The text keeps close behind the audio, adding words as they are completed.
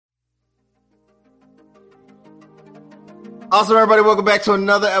Awesome, everybody. Welcome back to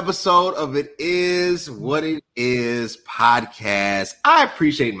another episode of It Is What It Is podcast. I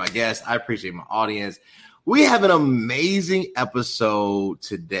appreciate my guests. I appreciate my audience. We have an amazing episode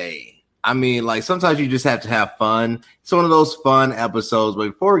today. I mean, like, sometimes you just have to have fun. It's one of those fun episodes.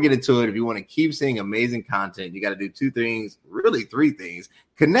 But before we get into it, if you want to keep seeing amazing content, you got to do two things, really three things.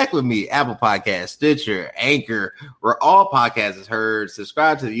 Connect with me, Apple Podcasts, Stitcher, Anchor, where all podcasts is heard.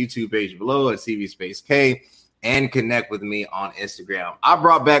 Subscribe to the YouTube page below at CV Space K. And connect with me on Instagram. I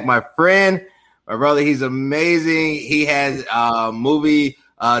brought back my friend, my brother. He's amazing. He has a movie,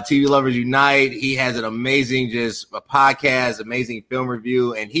 TV Lovers Unite. He has an amazing just a podcast, amazing film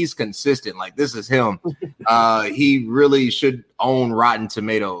review, and he's consistent. Like, this is him. He really should own Rotten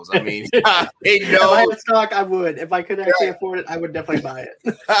Tomatoes. I mean, he knows. If I had stock, I would. If I could actually afford it, I would definitely buy it.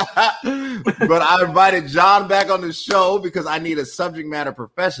 But I invited John back on the show because I need a subject matter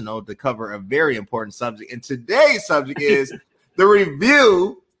professional to cover a very important subject. And today's subject is the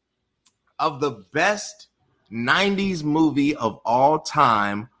review of the best 90s movie of all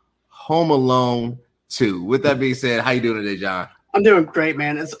time, Home Alone 2. With that being said, how you doing today, John? I'm doing great,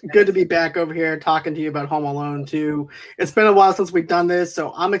 man. It's good to be back over here talking to you about Home Alone 2. It's been a while since we've done this,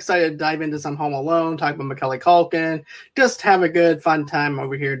 so I'm excited to dive into some Home Alone, talk about Macaulay Culkin, just have a good, fun time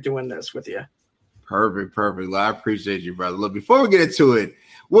over here doing this with you. Perfect. Well, I appreciate you, brother. Look, before we get into it,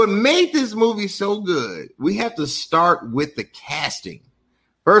 what made this movie so good, we have to start with the casting.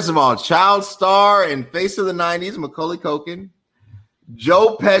 First of all, child star and face of the 90s, Macaulay Culkin,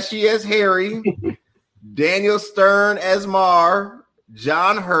 Joe Pesci as Harry, Daniel Stern as Mar,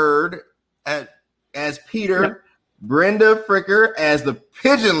 John Hurd as Peter, Brenda Fricker as the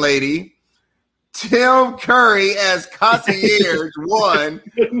Pigeon Lady, Tim Curry as Concierge 1,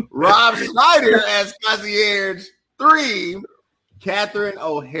 Rob Schneider as Concierge 3, Catherine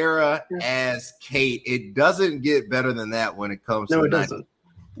O'Hara as Kate. It doesn't get better than that when it comes to the 90s. Doesn't.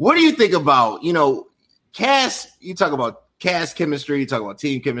 What do you think about, cast? You talk about cast chemistry, you talk about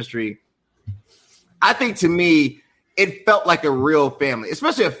team chemistry. I think, to me, it felt like a real family,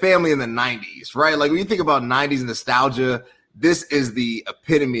 especially a family in the 90s, right? Like, when you think about 90s nostalgia, this is the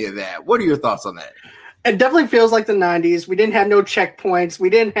epitome of that. What are your thoughts on that? It definitely feels like the 90s. We didn't have no checkpoints. We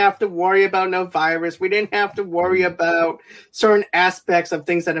didn't have to worry about no virus. We didn't have to worry about certain aspects of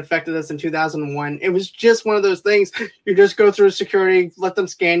things that affected us in 2001. It was just one of those things. You just go through security, let them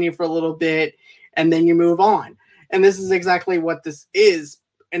scan you for a little bit, and then you move on. And this is exactly what this is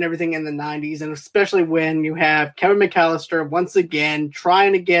and everything in the 90s, and especially when you have Kevin McAllister once again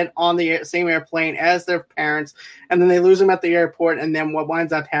trying to get on the same airplane as their parents, and then they lose him at the airport, and then what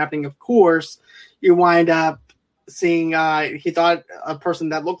winds up happening, of course, you wind up seeing he thought a person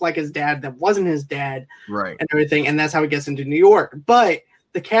that looked like his dad that wasn't his dad, right, and everything, and that's how he gets into New York. But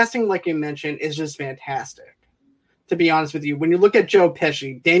the casting, like you mentioned, is just fantastic, to be honest with you. When you look at Joe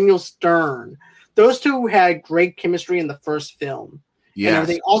Pesci, Daniel Stern, those two had great chemistry in the first film. Yes. And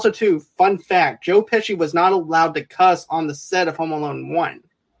everything. Also, too, fun fact, Joe Pesci was not allowed to cuss on the set of Home Alone 1.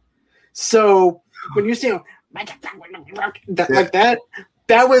 So when you see him like that,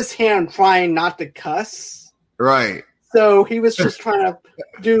 that was him trying not to cuss. Right. So he was just trying to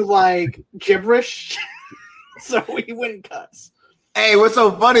do like gibberish so he wouldn't cuss. Hey, what's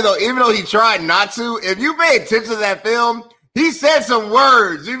so funny, though, even though he tried not to, if you pay attention to that film, he said some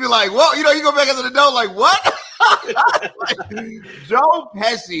words. You'd be like, well, you go back into the door like, what? Like, Joe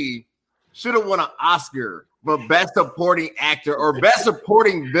Pesci should have won an Oscar for Best Supporting Actor or Best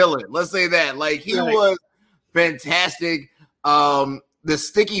Supporting Villain. Let's say that. Like, he was fantastic. The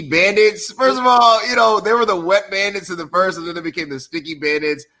Sticky Bandits, first of all, they were the Wet Bandits in the first, and then they became the Sticky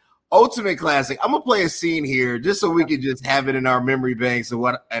Bandits. Ultimate classic. I'm going to play a scene here just so we can just have it in our memory banks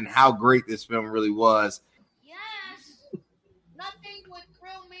and how great this film really was. Nothing would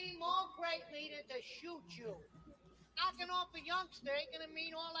thrill me more greatly than to shoot you. Knocking off a youngster ain't gonna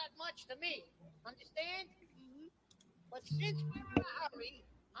mean all that much to me. Understand? Mm-hmm. But since we're in a hurry,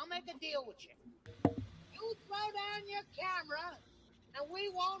 I'll make a deal with you. You throw down your camera, and we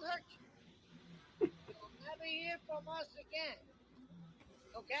won't hurt you. You'll never hear from us again.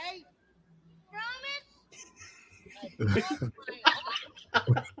 Okay? Promise?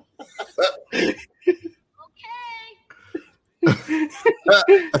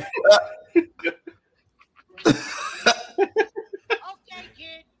 Okay,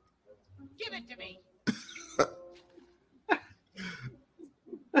 kid. Give it to me.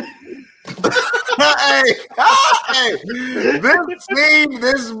 Hey, this scene,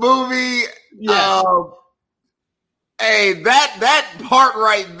 this movie, hey, that part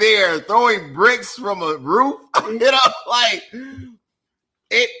right there, throwing bricks from a roof, like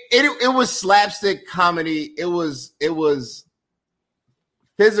It was slapstick comedy. It was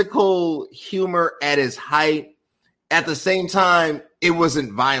physical humor at its height. At the same time, it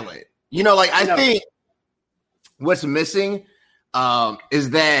wasn't violent. I think what's missing is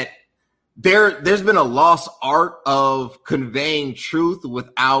that there's been a lost art of conveying truth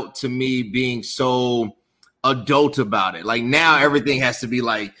without, to me, being so adult about it. Like now everything has to be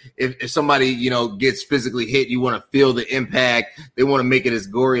like, if somebody, gets physically hit, you want to feel the impact. They want to make it as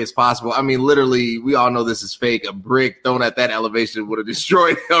gory as possible. I mean, literally, we all know this is fake. A brick thrown at that elevation would have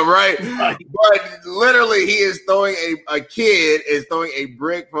destroyed him, right? But literally a kid is throwing a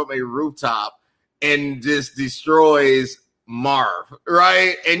brick from a rooftop and just destroys Marv,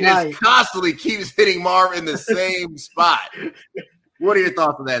 right? And just constantly keeps hitting Marv in the same spot. What are your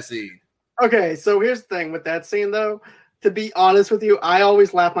thoughts on that scene? Okay, so here's the thing with that scene, though. To be honest with you, I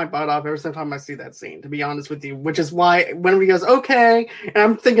always laugh my butt off every single time I see that scene, to be honest with you, which is why when he goes, okay, and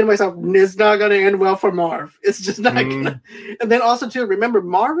I'm thinking to myself, it's not going to end well for Marv. It's just not going to. And then also, too, remember,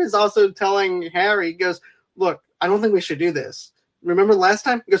 Marv is also telling Harry, he goes, look, I don't think we should do this. Remember last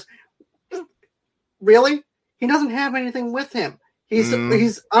time? He goes, really? He doesn't have anything with him. He's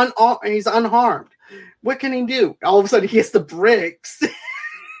unharmed. What can he do? All of a sudden, he gets the bricks.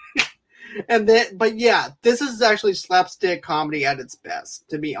 And then, but yeah, this is actually slapstick comedy at its best,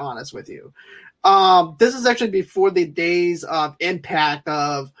 to be honest with you. This is actually before the days of impact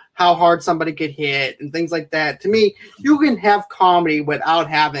of how hard somebody could hit and things like that. To me, you can have comedy without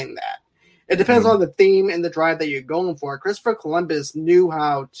having that. It depends on the theme and the drive that you're going for. Christopher Columbus knew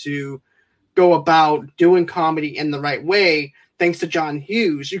how to go about doing comedy in the right way, thanks to John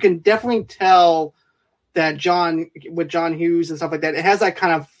Hughes. You can definitely tell that John Hughes and stuff like that, it has that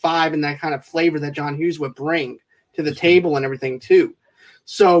kind of vibe and that kind of flavor that John Hughes would bring to the table and everything too.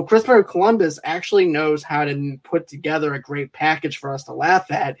 So Christopher Columbus actually knows how to put together a great package for us to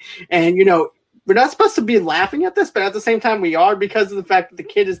laugh at. And, we're not supposed to be laughing at this, but at the same time we are, because of the fact that the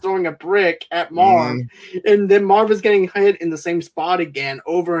kid is throwing a brick at Marv and then Marv is getting hit in the same spot again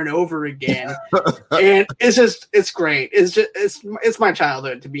over and over again. And it's great. It's my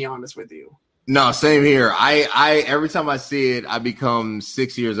childhood, to be honest with you. No, same here. I every time I see it, I become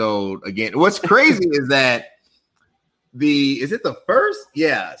 6 years old again. What's crazy is that is it the first?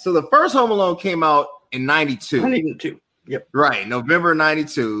 Yeah. So the first Home Alone came out in 92. 92. Yep. Right. November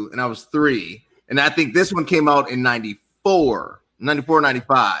 92. And I was 3. And I think this one came out in 94,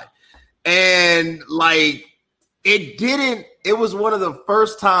 95. And it was one of the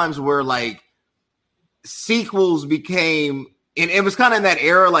first times where sequels became, and it was kind of in that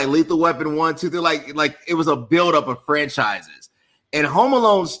era, like Lethal Weapon 1, 2, 3, like it was a buildup of franchises. And Home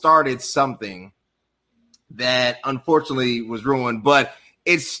Alone started something that unfortunately was ruined, but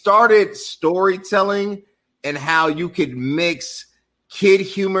it started storytelling and how you could mix kid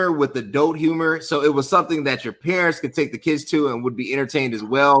humor with adult humor. So it was something that your parents could take the kids to and would be entertained as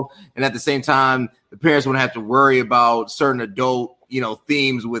well. And at the same time, the parents wouldn't have to worry about certain adult,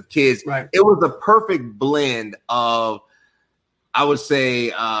 themes with kids. Right. It was the perfect blend of, I would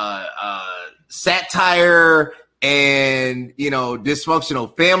say, satire and,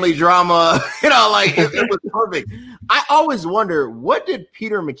 dysfunctional family drama. It was perfect. I always wonder, what did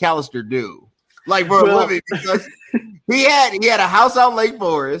Peter McAllister do? For a living? Because he had a house out in Lake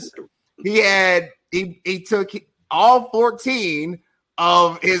Forest. He took all 14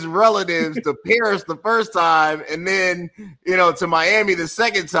 of his relatives to Paris the first time, and then to Miami the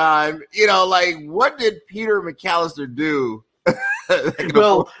second time. What did Peter McAllister do?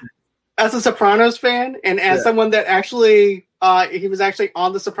 Well, as a Sopranos fan, and as someone that actually he was actually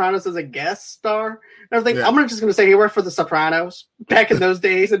on The Sopranos as a guest star and everything, I'm just going to say he worked for The Sopranos back in those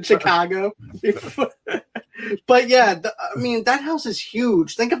days in Chicago. But yeah, that house is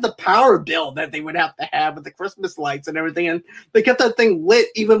huge. Think of the power bill that they would have to have with the Christmas lights and everything, and they kept that thing lit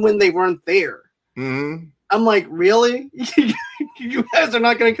even when they weren't there. Mm-hmm. I'm like, really? You guys are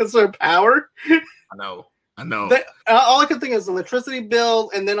not going to conserve power? I know. All I can think is electricity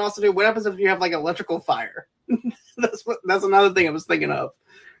bill, and then also what happens if you have electrical fire? That's another thing I was thinking of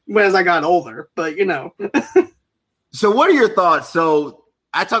as I got older. But So what are your thoughts? So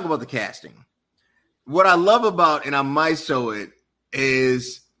I talk about the casting. What I love about, and I might show it,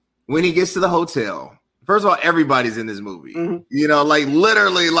 is when he gets to the hotel. First of all, everybody's in this movie. Mm-hmm.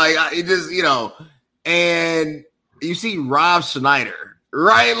 Literally, it just, and you see Rob Schneider,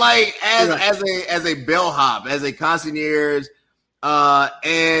 right? As a bellhop, as a concierge,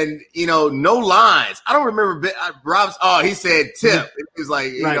 and no lines. I don't remember Rob's. Oh, he said tip. It was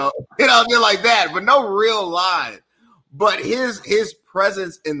like that, but no real line. But his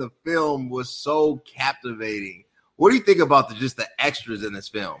presence in the film was so captivating. What do you think about just the extras in this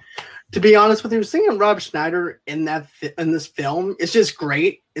film? To be honest with you, seeing Rob Schneider in this film, it's just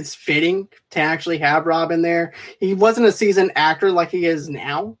great. It's fitting to actually have Rob in there. He wasn't a seasoned actor like he is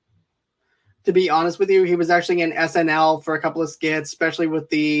now. To be honest with you, he was actually in SNL for a couple of skits, especially with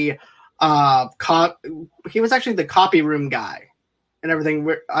the he was actually the copy room guy and everything.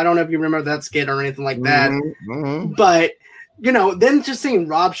 I don't know if you remember that skit or anything like that, but then just seeing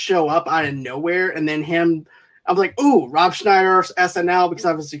Rob show up out of nowhere and then him. I was like, ooh, Rob Schneider's SNL, because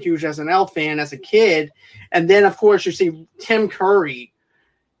I was a huge SNL fan as a kid. And then, of course, you see Tim Curry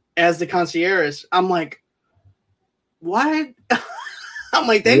as the concierge. I'm like, what? I'm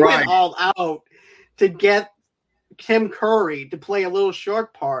like, they went all out to get Tim Curry to play a little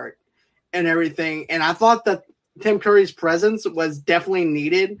short part and everything. And I thought that Tim Curry's presence was definitely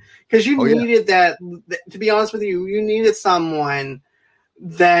needed because you needed that. To be honest with you, you needed someone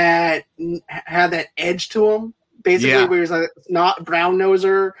that had that edge to him, basically, where he's like not brown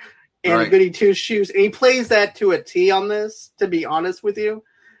noser and goody two shoes, and he plays that to a T on this. To be honest with you,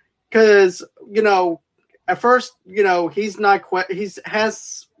 because at first he's not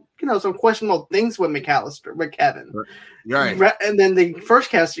has some questionable things with Kevin, right? And then the first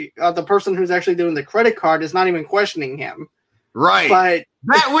cast, the person who's actually doing the credit card is not even questioning him. Right.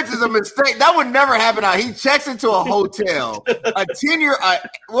 But which is a mistake. That would never happen. He checks into a hotel, a 10-year,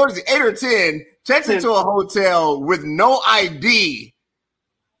 8 or 10, checks into a hotel with no ID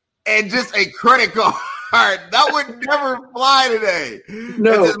and just a credit card. That would never fly today.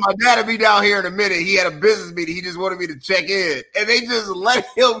 No. My dad will be down here in a minute. He had a business meeting. He just wanted me to check in. And they just let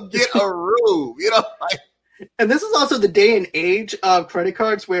him get a room, And this is also the day and age of credit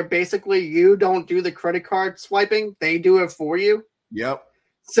cards where basically you don't do the credit card swiping. They do it for you. Yep.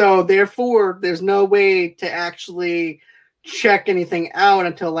 So therefore, there's no way to actually check anything out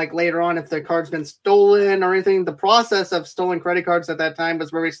until later on if the card's been stolen or anything. The process of stolen credit cards at that time was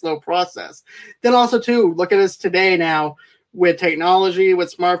a very slow process. Then also, too, look at us today now with technology,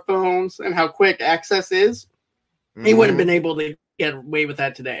 with smartphones, and how quick access is. Mm-hmm. He wouldn't have been able to get away with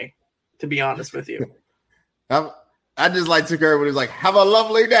that today, to be honest with you. I just like to hear when he's like, "Have a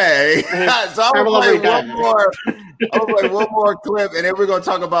lovely day." So I'm gonna play one more clip, and then we're gonna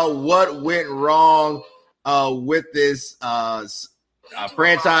talk about what went wrong with this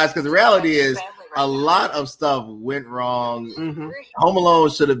franchise. Because the reality is, a lot of stuff went wrong. Mm-hmm. Home Alone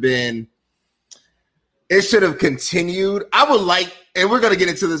should have continued. I would like, and we're gonna get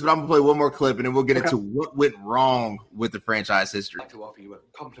into this, but I'm gonna play one more clip, and then we'll get into what went wrong with the franchise history. I'd like to offer you a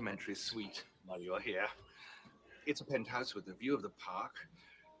complimentary suite while you're here. It's a penthouse with a view of the park.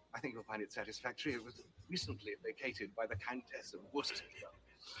 I think you'll find it satisfactory. It was recently vacated by the Countess of Worcester.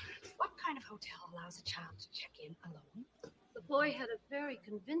 What kind of hotel allows a child to check in alone? The boy had a very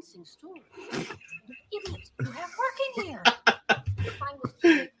convincing story. Idiot, you have working here.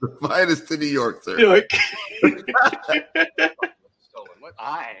 The finest to New York, sir. Stolen. What?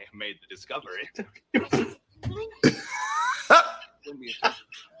 I made the discovery. When we attempted to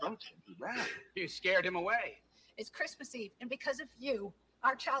confront him, he ran. You scared him away. It's Christmas Eve, and because of you,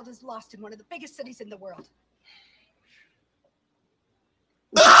 our child is lost in one of the biggest cities in the world.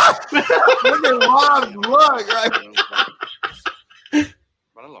 Look at Rob's look, right?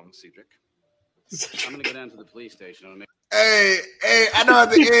 Run along, Cedric. I'm gonna go down to the police station. Hey, I know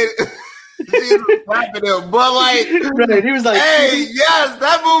at the end he was slapping him, but he was like, hey, yes,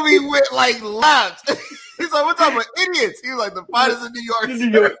 that movie went left. He's like, what's up with idiots? He was like, the finest in New York.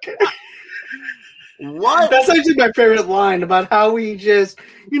 New York. What? That's actually my favorite line about how he just,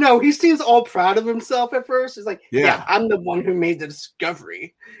 he seems all proud of himself at first. He's like, yeah, I'm the one who made the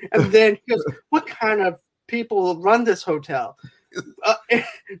discovery. And then he goes, what kind of people run this hotel?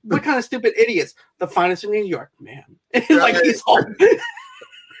 What kind of stupid idiots? The finest in New York, man. He's all...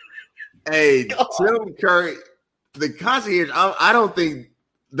 Hey, Tim Curry, the concierge, I don't think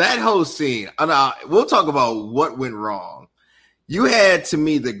that whole scene, we'll talk about what went wrong. You had, to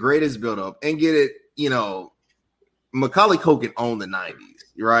me, the greatest build-up, and get it, Macaulay Culkin owned the 90s,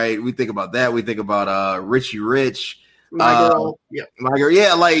 right? We think about that. We think about Richie Rich. My girl. Yeah,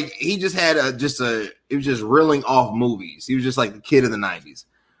 he just had he was just reeling off movies. He was just like the kid of the 90s.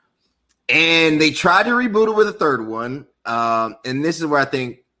 And they tried to reboot it with a third one. And this is where I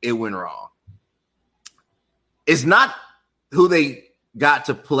think it went wrong. It's not who they got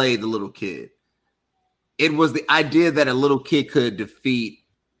to play the little kid. It was the idea that a little kid could defeat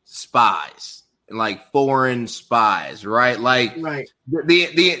spies, foreign spies, right?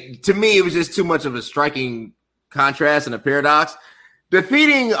 The to me, it was just too much of a striking contrast and a paradox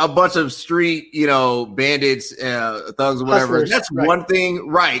defeating a bunch of street, bandits, thugs, or whatever. Hustlers, That's right. one thing,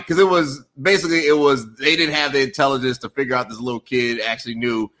 right? Because it was they didn't have the intelligence to figure out this little kid actually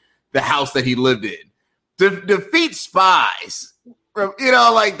knew the house that he lived in. Defeat spies,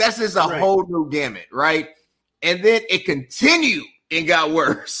 that's just a whole new gamut, right? And then it continued and got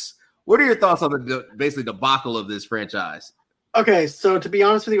worse. What are your thoughts on the basically debacle of this franchise? Okay, so to be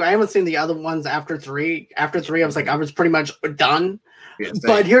honest with you, I haven't seen the other ones after 3. After 3, I was pretty much done. Yeah,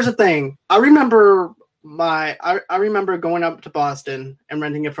 but here's the thing. I remember going up to Boston and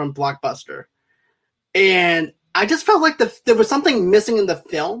renting it from Blockbuster. And I just felt like there was something missing in the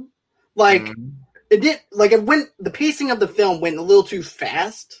film. Like the pacing of the film went a little too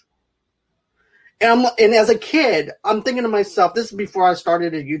fast. And as a kid, I'm thinking to myself, this is before I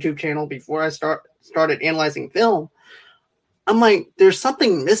started a YouTube channel, before I started analyzing film. I'm like, there's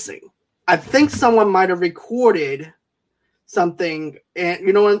something missing. I think someone might have recorded something,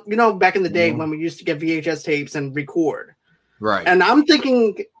 and back in the day when we used to get VHS tapes and record, right? And I'm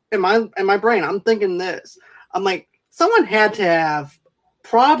thinking in my brain, I'm thinking this. I'm like, someone had to have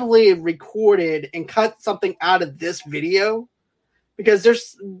probably recorded and cut something out of this video because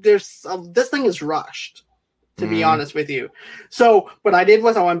this thing is rushed. To be honest with you. So what I did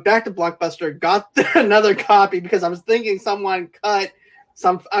was I went back to Blockbuster, got another copy because I was thinking someone cut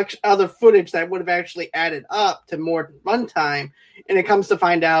some other footage that would have actually added up to more runtime. And it comes to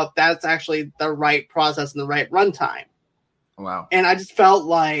find out that's actually the right process and the right runtime. Wow. And I just felt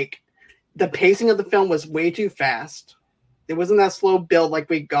like the pacing of the film was way too fast. It wasn't that slow build like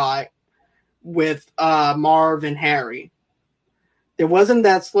we got with Marv and Harry. There wasn't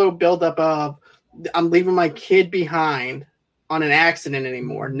that slow buildup of I'm leaving my kid behind on an accident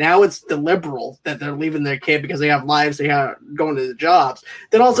anymore. Now it's deliberate that they're leaving their kid because they have lives, they have going to the jobs.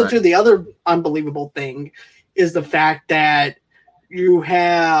 Then also, too, the other unbelievable thing is the fact that you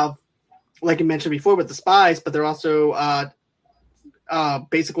have, like you mentioned before, with the spies, but they're also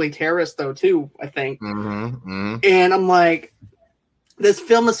basically terrorists, though, too, I think. And I'm like, this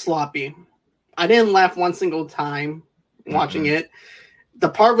film is sloppy. I didn't laugh one single time watching it. The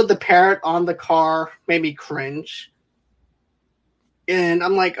part with the parrot on the car made me cringe. And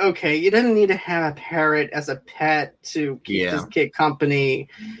I'm like, okay, you didn't need to have a parrot as a pet to keep this kid company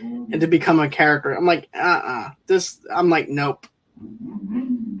and to become a character. I'm like, I'm like, nope.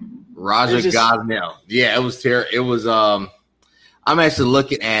 Raja Gosnell. Yeah, it was terrible. It was, I'm actually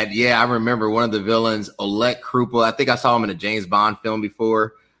looking at, I remember one of the villains, Oleg Krupa. I think I saw him in a James Bond film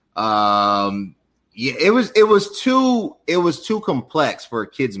before. It was too complex for a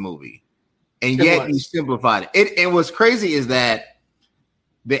kids movie, and yet you simplified it. And what's crazy is that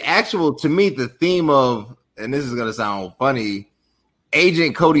to me, the theme of, and this is gonna sound funny,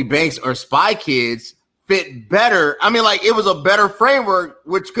 Agent Cody Banks or Spy Kids fit better. I mean, like, it was a better framework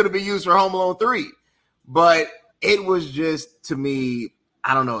which could have been used for Home Alone 3, but it was just, to me,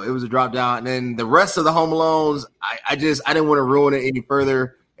 I don't know, it was a drop down. And then the rest of the Home Alones, I didn't want to ruin it any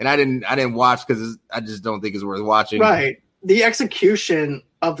further. And I didn't watch because I just don't think it's worth watching. Right. The execution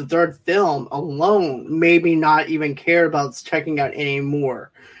of the third film alone made me not even care about checking out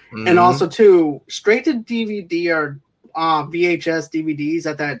anymore. And also, too, straight to DVD or VHS DVDs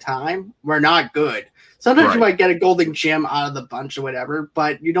at that time were not good. Sometimes you might get a golden gem out of the bunch or whatever,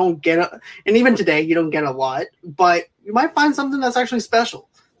 but you don't get and even today, you don't get a lot. But you might find something that's actually special.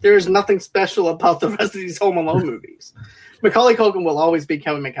 There is nothing special about the rest of these Home Alone movies. Macaulay Culkin will always be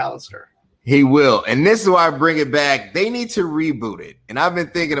Kevin McAllister. He will. And this is why I bring it back. They need to reboot it. And I've been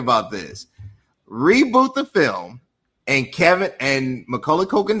thinking about this. Reboot the film, and Kevin and Macaulay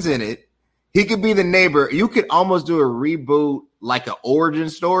Culkin's in it. He could be the neighbor. You could almost do a reboot like an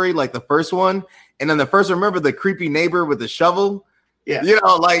origin story, like the first one. And then the first, remember the creepy neighbor with the shovel? Yeah.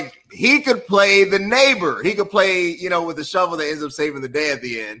 Like, he could play the neighbor. He could play, with the shovel that ends up saving the day at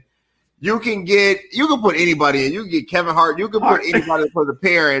the end. You can put anybody in. You can get Kevin Hart. You can put anybody for the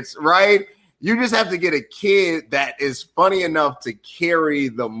parents, right? You just have to get a kid that is funny enough to carry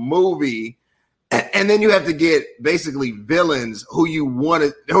the movie. And then you have to get basically villains who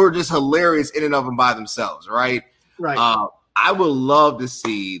are just hilarious in and of them by themselves, right? Right. I would love to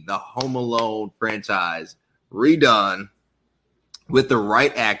see the Home Alone franchise redone with the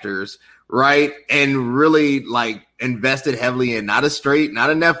right actors, right? And really, like, invested heavily in not a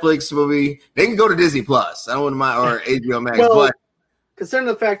Netflix movie. They can go to Disney Plus. I don't want to mind, or HBO Max. But considering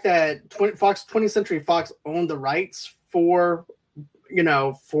the fact that 20th Century Fox owned the rights for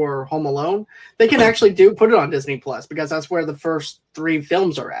Home Alone, they can actually put it on Disney Plus because that's where the first 3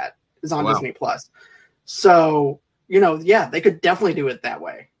 films are at, is on Disney Plus. So, they could definitely do it that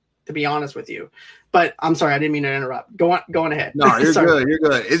way. to be honest with you. But I'm sorry, I didn't mean to interrupt. Go on ahead. No, you're good. You're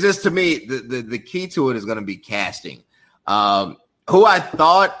good. It's just, to me, the key to it is going to be casting. Who I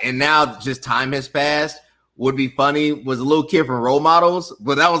thought, and now just time has passed, would be funny was a little kid from Role Models,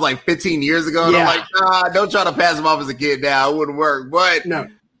 but that was like 15 years ago. And I'm like, don't try to pass him off as a kid now. It wouldn't work. But no,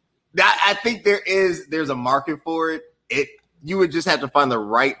 I think there's a market for it. You would just have to find the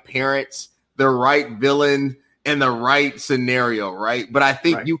right parents, the right villain, and the right scenario, right? But I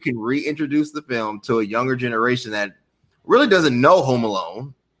think you can reintroduce the film to a younger generation that really doesn't know Home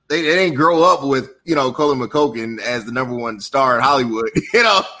Alone. They didn't grow up with, Colin McCulkin as the number one star in Hollywood,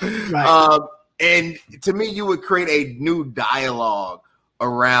 Right. And to me, you would create a new dialogue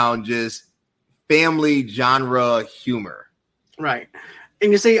around just family genre humor. Right.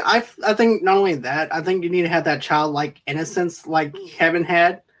 And you see, I think not only that, I think you need to have that childlike innocence like Kevin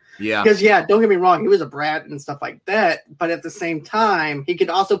had. Yeah. Because, don't get me wrong, he was a brat and stuff like that. But at the same time, he could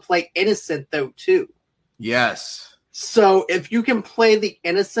also play innocent, though, too. Yes. So if you can play the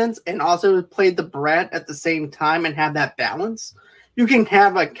innocence and also play the brat at the same time and have that balance, you can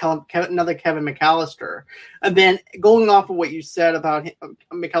have another Kevin McAllister. And then going off of what you said about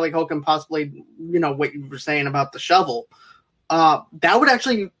Macaulay Culkin possibly, what you were saying about the shovel, that would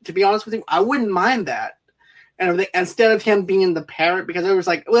actually, to be honest with you, I wouldn't mind that. And everything, instead of him being the parrot, because it was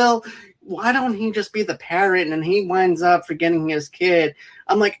like, well, why don't he just be the parrot and then he winds up forgetting his kid?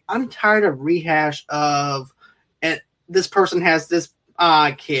 I'm like, I'm tired of rehash of, and this person has this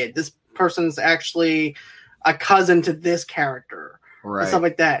kid. This person's actually a cousin to this character, right? And stuff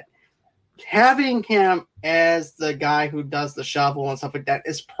like that. Having him as the guy who does the shovel and stuff like that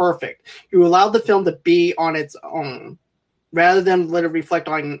is perfect. You allow the film to be on its own, rather than let it reflect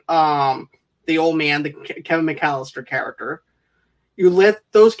on the old man, the Kevin McAllister character. You let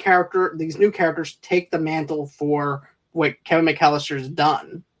these new characters take the mantle for what Kevin McAllister's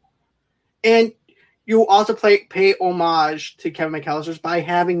done. And you also pay homage to Kevin McAllister's by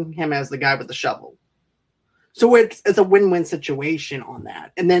having him as the guy with the shovel. So it's a win-win situation on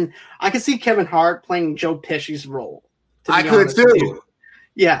that. And then I can see Kevin Hart playing Joe Pesci's role. I could too.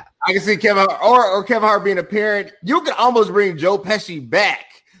 Yeah. I can see Kevin Hart, or Kevin Hart being a parent. You could almost bring Joe Pesci back.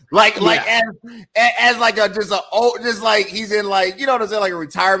 As like just like he's in like, what I'm saying, like a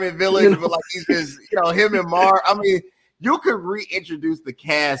retirement village, but like he's just, him and Marv. I mean, you could reintroduce the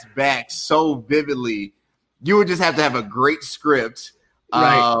cast back so vividly. You would just have to have a great script.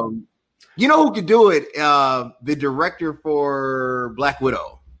 Right. You know who could do it? The director for Black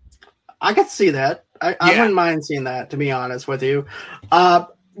Widow. I could see that. I wouldn't mind seeing that, to be honest with you.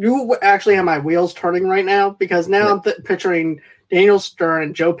 You actually have my wheels turning right now, because now I'm picturing Daniel Stern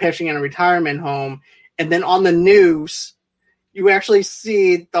and Joe Pesci in a retirement home, and then on the news, you actually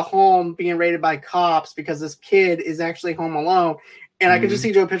see the home being raided by cops because this kid is actually home alone. And I could just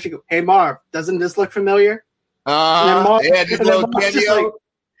see Joe Pesci go, "Hey, Marv, doesn't this look familiar?" This little cameo.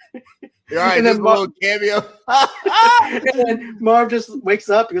 All right, this little cameo. And then Marv just wakes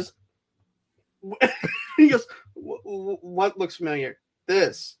up. He goes, "What looks familiar?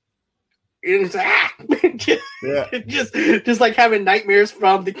 This." And it's like, just like having nightmares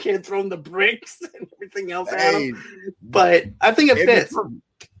from the kid throwing the bricks and everything else at him. But I think it fits.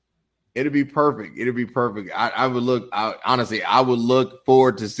 It'd be perfect. I would look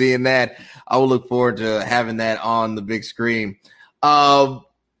forward to seeing that. I would look forward to having that on the big screen.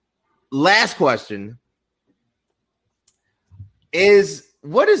 Last question is,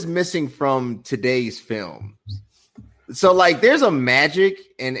 what is missing from today's film? So, like, there's a magic,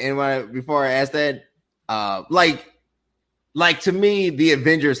 and before I ask that, like to me, the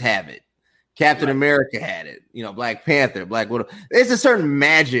Avengers have it. Captain America had it. Black Panther, Black Widow. There's a certain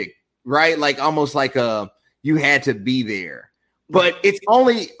magic, right? Like almost like you had to be there. But it's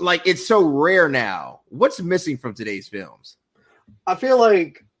only like it's so rare now. What's missing from today's films? I feel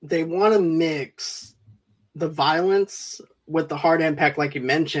like they want to mix the violence with the hard impact, like you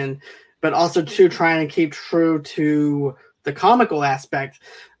mentioned, but also trying to keep true to the comical aspect.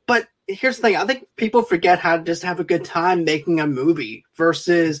 But here's the thing. I think people forget how to just have a good time making a movie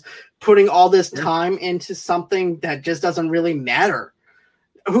versus putting all this time into something that just doesn't really matter.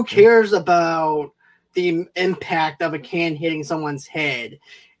 Who cares about the impact of a can hitting someone's head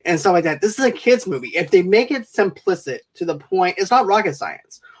and stuff like that? This is a kid's movie. If they make it simplistic to the point, it's not rocket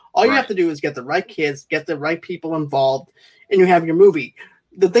science. All you have to do is get the right kids, get the right people involved, and you have your movie.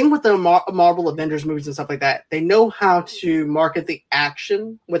 The thing with the Marvel Avengers movies and stuff like that, they know how to market the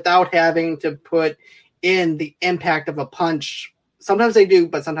action without having to put in the impact of a punch. Sometimes they do,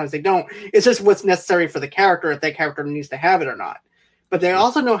 but sometimes they don't. It's just what's necessary for the character, if that character needs to have it or not. But they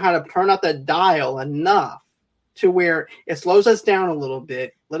also know how to turn up the dial enough to where it slows us down a little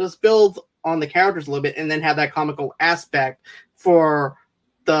bit. Let us build on the characters a little bit, and then have that comical aspect for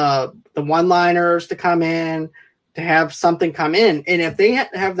the one-liners to come in, to have something come in. And if they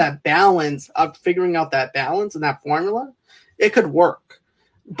have that balance of figuring out that balance and that formula, it could work.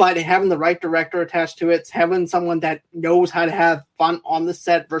 But having the right director attached to it, having someone that knows how to have fun on the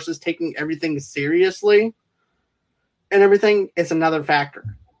set versus taking everything seriously and everything is another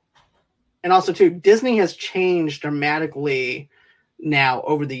factor. And also, too, Disney has changed dramatically now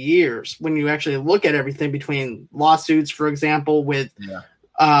over the years. When you actually look at everything between lawsuits, for example, with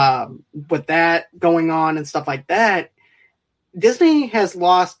that going on and stuff like that, Disney has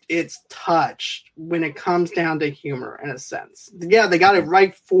lost its touch when it comes down to humor, in a sense. Yeah, they got it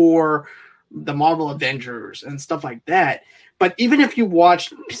right for the Marvel Avengers and stuff like that. But even if you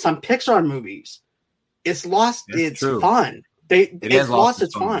watch some Pixar movies, it's lost its fun. It's lost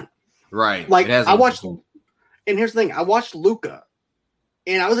its fun. Right. Like, I watched, and here's the thing, I watched Luca,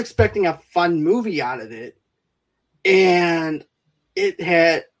 and I was expecting a fun movie out of it, and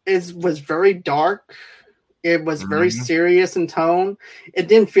it was very dark. It was very serious in tone. It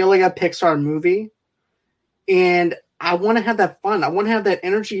didn't feel like a Pixar movie, and I want to have that fun. I want to have that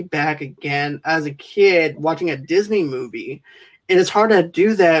energy back again as a kid watching a Disney movie. And it's hard to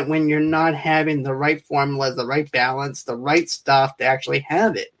do that when you're not having the right formulas, the right balance, the right stuff to actually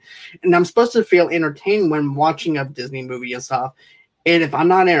have it. And I'm supposed to feel entertained when watching a Disney movie and stuff. And if I'm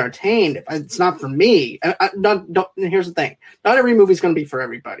not entertained, if it's not for me. Here's the thing: not every movie is going to be for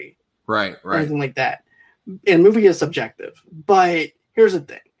everybody. Right. Or anything like that. And movie is subjective. But here's the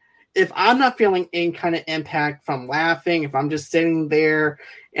thing: if I'm not feeling any kind of impact from laughing, if I'm just sitting there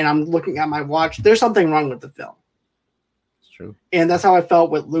and I'm looking at my watch, there's something wrong with the film. True. And that's how I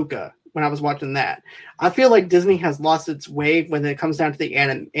felt with Luca when I was watching that. I feel like Disney has lost its way when it comes down to the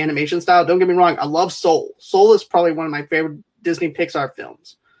animation style. Don't get me wrong, I love Soul. Soul is probably one of my favorite Disney Pixar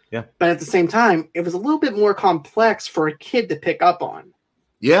films. Yeah. But at the same time, it was a little bit more complex for a kid to pick up on.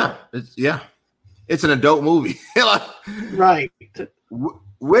 Yeah. It's an adult movie. Right.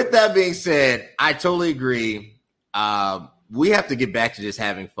 With that being said, I totally agree. We have to get back to just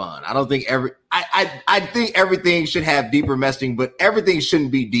having fun. I don't think I think everything should have deeper messaging, but everything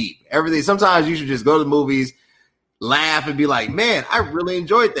shouldn't be deep. Sometimes you should just go to the movies, laugh, and be like, man, I really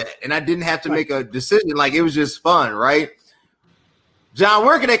enjoyed that. And I didn't have to make a decision. Like, it was just fun, right? John,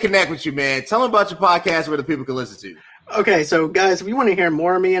 where can they connect with you, man? Tell them about your podcast where the people can listen to. Okay, so guys, if you want to hear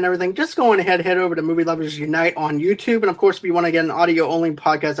more of me and everything, just go on ahead, head over to Movie Lovers Unite on YouTube. And of course, if you want to get an audio-only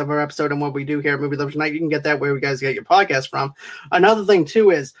podcast of our episode and what we do here at Movie Lovers Unite, you can get that where you guys get your podcast from. Another thing,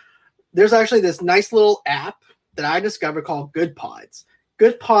 too, is there's actually this nice little app that I discovered called Good Pods.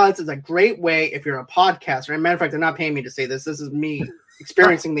 Good Pods is a great way if you're a podcaster. As a matter of fact, they're not paying me to say this. This is me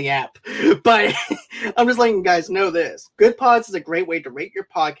experiencing the app. But I'm just letting you guys know this. Good Pods is a great way to rate your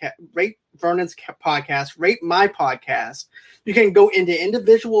podcast, rate Vernon's podcast, rate my podcast. You can go into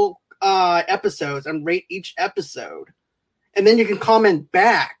individual episodes and rate each episode. And then you can comment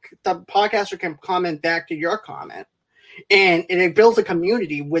back. The podcaster can comment back to your comment. And it builds a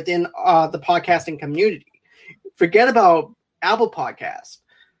community within the podcasting community. Forget about Apple Podcasts.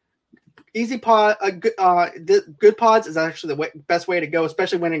 Good Pods is actually the best way to go,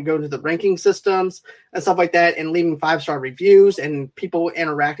 especially when you go to the ranking systems and stuff like that, and leaving 5-star reviews and people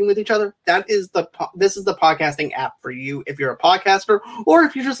interacting with each other. This is the podcasting app for you if you're a podcaster or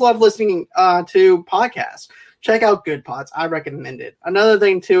if you just love listening to podcasts. Check out Good Pods. I recommend it. Another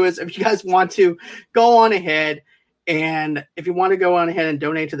thing too is if you guys want to go on ahead and if you want to go on ahead and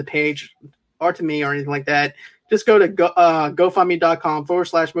donate to the page or to me or anything like that, just go to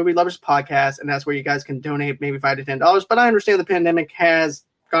GoFundMe.com/Movie Lovers Podcast, and that's where you guys can donate maybe $5 to $10. But I understand the pandemic has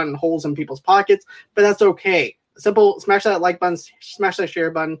gotten holes in people's pockets, but that's okay. Simple, smash that like button, smash that share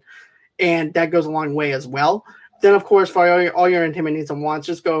button, and that goes a long way as well. Then, of course, for all your entertainment needs and wants,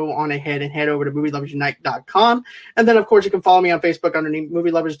 just go on ahead and head over to MovieLoversUnite.com. And then, of course, you can follow me on Facebook underneath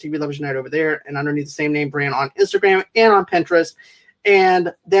Movie Lovers, TV Lovers Unite over there, and underneath the same name brand on Instagram and on Pinterest.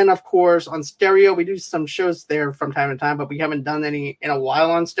 And then, of course, on Stereo, we do some shows there from time to time, but we haven't done any in a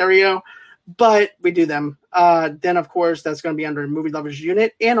while on Stereo, but we do them. Then, of course, that's going to be under Movie Lovers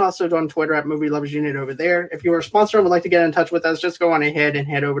Unit and also on Twitter at Movie Lovers Unit over there. If you are a sponsor and would like to get in touch with us, just go on ahead and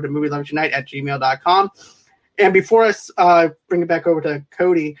head over to MovieLoversUnite@gmail.com. And before I bring it back over to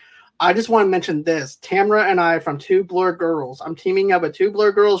Cody, I just want to mention this. Tamara and I from Two Blur Girls. I'm teaming up with Two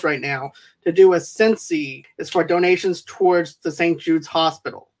Blur Girls right now to do a Cincy. It's for donations towards the St. Jude's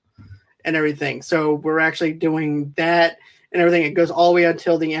Hospital and everything. So we're actually doing that and everything. It goes all the way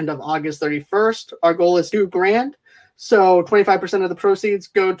until the end of August 31st. Our goal is $2,000. So 25% of the proceeds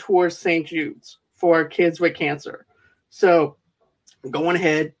go towards St. Jude's for kids with cancer. So go on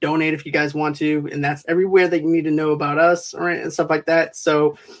ahead, donate if you guys want to, and that's everywhere that you need to know about us, all right, and stuff like that.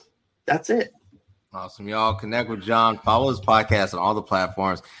 So that's it. Awesome, y'all. Connect with John. Follow his podcast on all the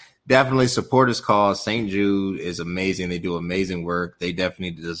platforms. Definitely support his cause. St. Jude is amazing. They do amazing work. They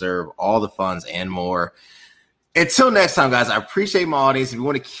definitely deserve all the funds and more. Until next time, guys, I appreciate my audience. If you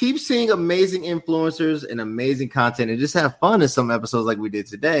want to keep seeing amazing influencers and amazing content and just have fun in some episodes like we did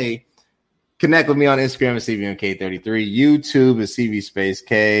today, connect with me on Instagram at CVMK33. YouTube is CV Space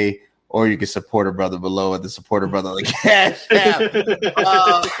K, or you can support a brother below at the Support a Brother on the Cash App.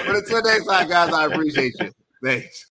 But until next time, guys, I appreciate you. Thanks.